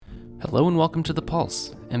Hello and welcome to The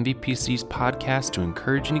Pulse, MVPC's podcast to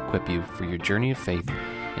encourage and equip you for your journey of faith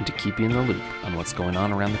and to keep you in the loop on what's going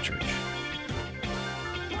on around the church.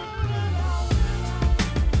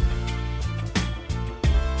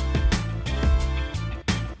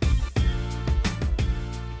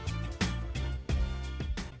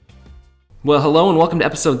 Well, hello and welcome to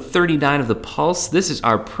episode 39 of The Pulse. This is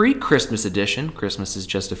our pre-Christmas edition. Christmas is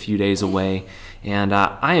just a few days away, and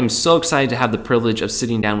I am so excited to have the privilege of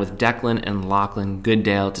sitting down with Declan and Lachlan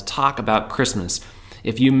Goodale to talk about Christmas.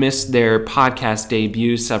 If you missed their podcast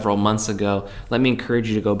debut several months ago, let me encourage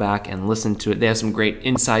you to go back and listen to it. They have some great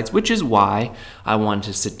insights, which is why I wanted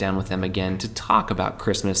to sit down with them again to talk about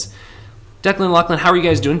Christmas. Declan and Lachlan, how are you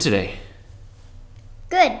guys doing today?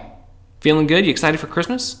 Good. Feeling good? You excited for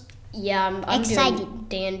Christmas? Yeah, I'm Excited. doing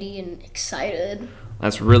dandy and excited.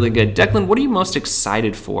 That's really good. Declan, what are you most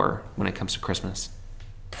excited for when it comes to Christmas?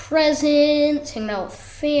 Presents, hanging out with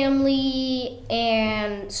family,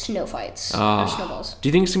 and snow fights or snowballs. Do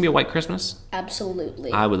you think it's going to be a white Christmas?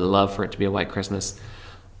 Absolutely. I would love for it to be a white Christmas.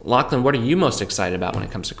 Lachlan, what are you most excited about when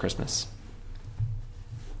it comes to Christmas?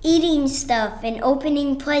 Eating stuff and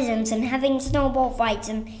opening presents and having snowball fights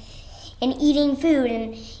and eating food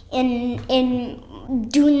and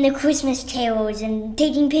doing the Christmas carols and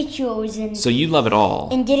taking pictures and So you love it all.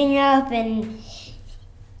 and getting up and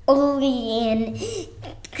early and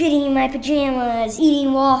getting in my pajamas,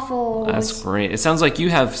 eating waffles. That's great. It sounds like you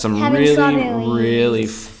have some Having really, strawberries. really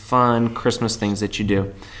fun Christmas things that you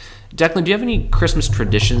do. Declan, do you have any Christmas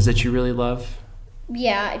traditions that you really love?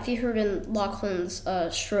 Yeah, if you heard in Lachlan's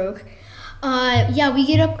stroke. We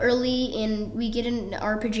get up early and we get in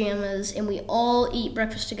our pajamas and we all eat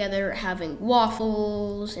breakfast together, having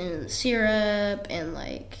waffles and syrup and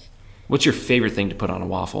What's your favorite thing to put on a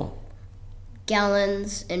waffle?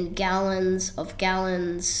 gallons and gallons of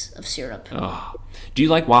syrup. Oh. Do you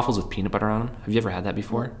like waffles with peanut butter on them? Have you ever had that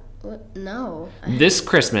before? What? No. This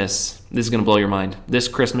Christmas, this is going to blow your mind. This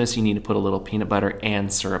Christmas, you need to put a little peanut butter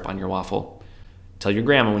and syrup on your waffle. Tell your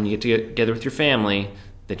grandma when you get together with your family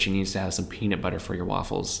that she needs to have some peanut butter for your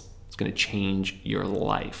waffles. It's going to change your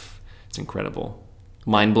life. It's incredible.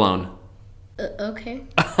 Mind blown. Okay.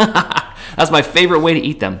 That's my favorite way to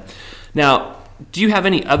eat them. Now, do you have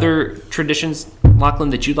any other traditions,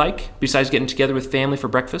 Lachlan, that you like besides getting together with family for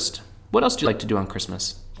breakfast? What else do you like to do on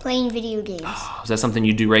Christmas? Playing video games. Is that something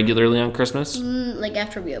you do regularly on Christmas?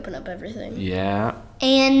 After we open up everything. Yeah.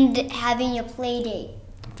 And having a play date.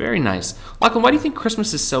 Very nice. Lachlan, why do you think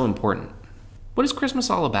Christmas is so important? What is Christmas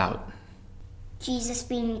all about? Jesus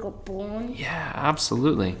being born. Yeah,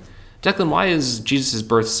 absolutely. Declan, why is Jesus'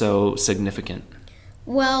 birth so significant?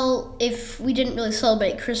 Well, if we didn't really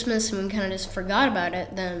celebrate Christmas and we kind of just forgot about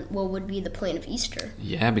it, then what would be the point of Easter?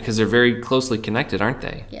 Yeah, because they're very closely connected, aren't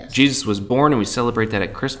they? Yes. Jesus was born and we celebrate that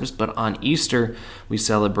at Christmas, but on Easter, we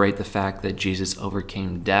celebrate the fact that Jesus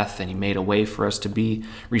overcame death and he made a way for us to be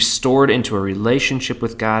restored into a relationship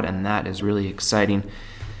with God, and that is really exciting.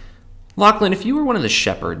 Lachlan, if you were one of the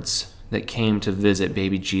shepherds that came to visit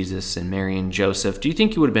baby Jesus and Mary and Joseph, do you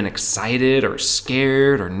think you would have been excited or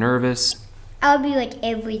scared or nervous? I would be like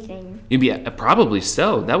everything. You'd be probably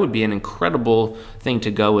so. That would be an incredible thing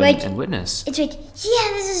to go and witness. It's like, yeah,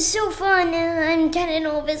 this is so fun, and I'm kind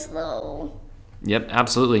of nervous though. Yep,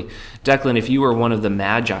 absolutely. Declan, if you were one of the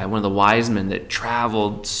magi, one of the wise men that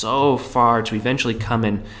traveled so far to eventually come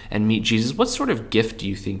in and meet Jesus, what sort of gift do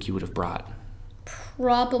you think you would have brought?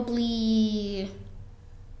 Probably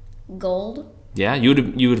gold. Yeah, you would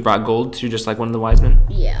have brought gold too, just like one of the wise men?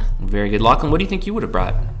 Yeah. Very good. Lachlan, what do you think you would have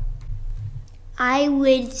brought? I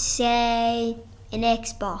would say an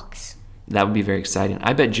Xbox. That would be very exciting.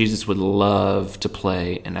 I bet Jesus would love to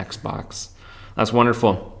play an Xbox. That's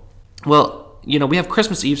wonderful. Well, we have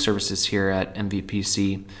Christmas Eve services here at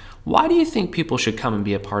MVPC. Why do you think people should come and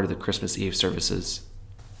be a part of the Christmas Eve services?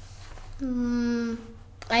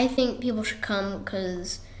 I think people should come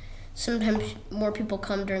because sometimes more people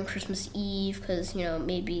come during Christmas Eve because,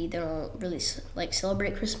 maybe they don't really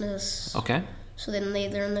celebrate Christmas. Okay. So then they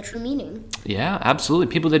learn the true meaning. Yeah, absolutely.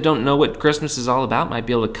 People that don't know what Christmas is all about might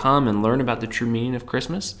be able to come and learn about the true meaning of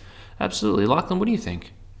Christmas. Absolutely. Lachlan, what do you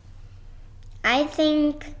think? I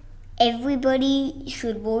think everybody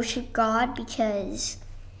should worship God because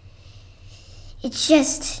it's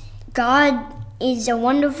just, God is a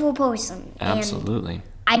wonderful person. Absolutely.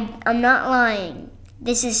 And I'm not lying.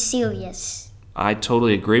 This is serious. I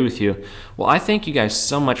totally agree with you. Well, I thank you guys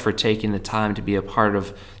so much for taking the time to be a part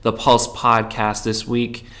of the Pulse podcast this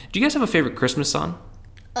week. Do you guys have a favorite Christmas song?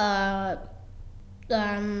 The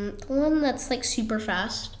one that's super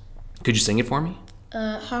fast. Could you sing it for me?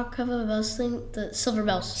 How come the bells thing? The silver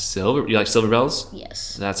bells. You like Silver Bells?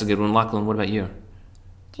 Yes. That's a good one. Lachlan, what about you?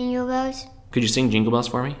 Jingle bells? Could you sing Jingle Bells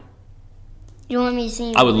for me? You want me to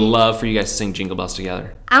sing it? I would love for you guys to sing Jingle Bells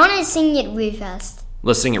together. I want to sing it really fast.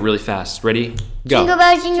 Let's sing it really fast. Ready? Go. Jingle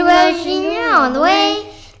bells, jingle all the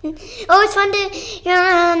way. Oh, it's fun to go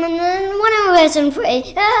around and then one of us and pray.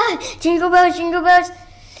 Jingle bells, jingle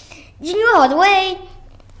all the way.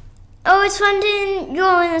 Oh, it's fun to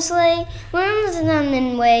go in a sleigh. We're on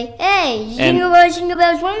the way. Hey, jingle bells,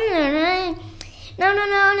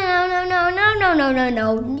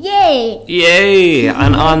 no. Yay! Yay!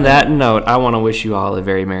 And on that note, I want to wish you all a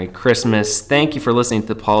very Merry Christmas. Thank you for listening to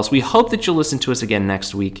The Pulse. We hope that you'll listen to us again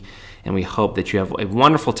next week, and we hope that you have a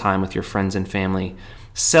wonderful time with your friends and family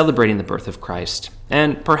celebrating the birth of Christ.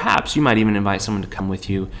 And perhaps you might even invite someone to come with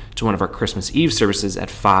you to one of our Christmas Eve services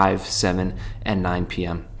at 5, 7, and 9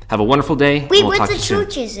 p.m. Have a wonderful day. Wait, we'll what the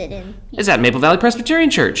church is it in? It's at Maple Valley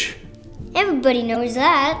Presbyterian Church. Everybody knows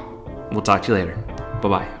that. We'll talk to you later.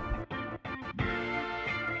 Bye-bye.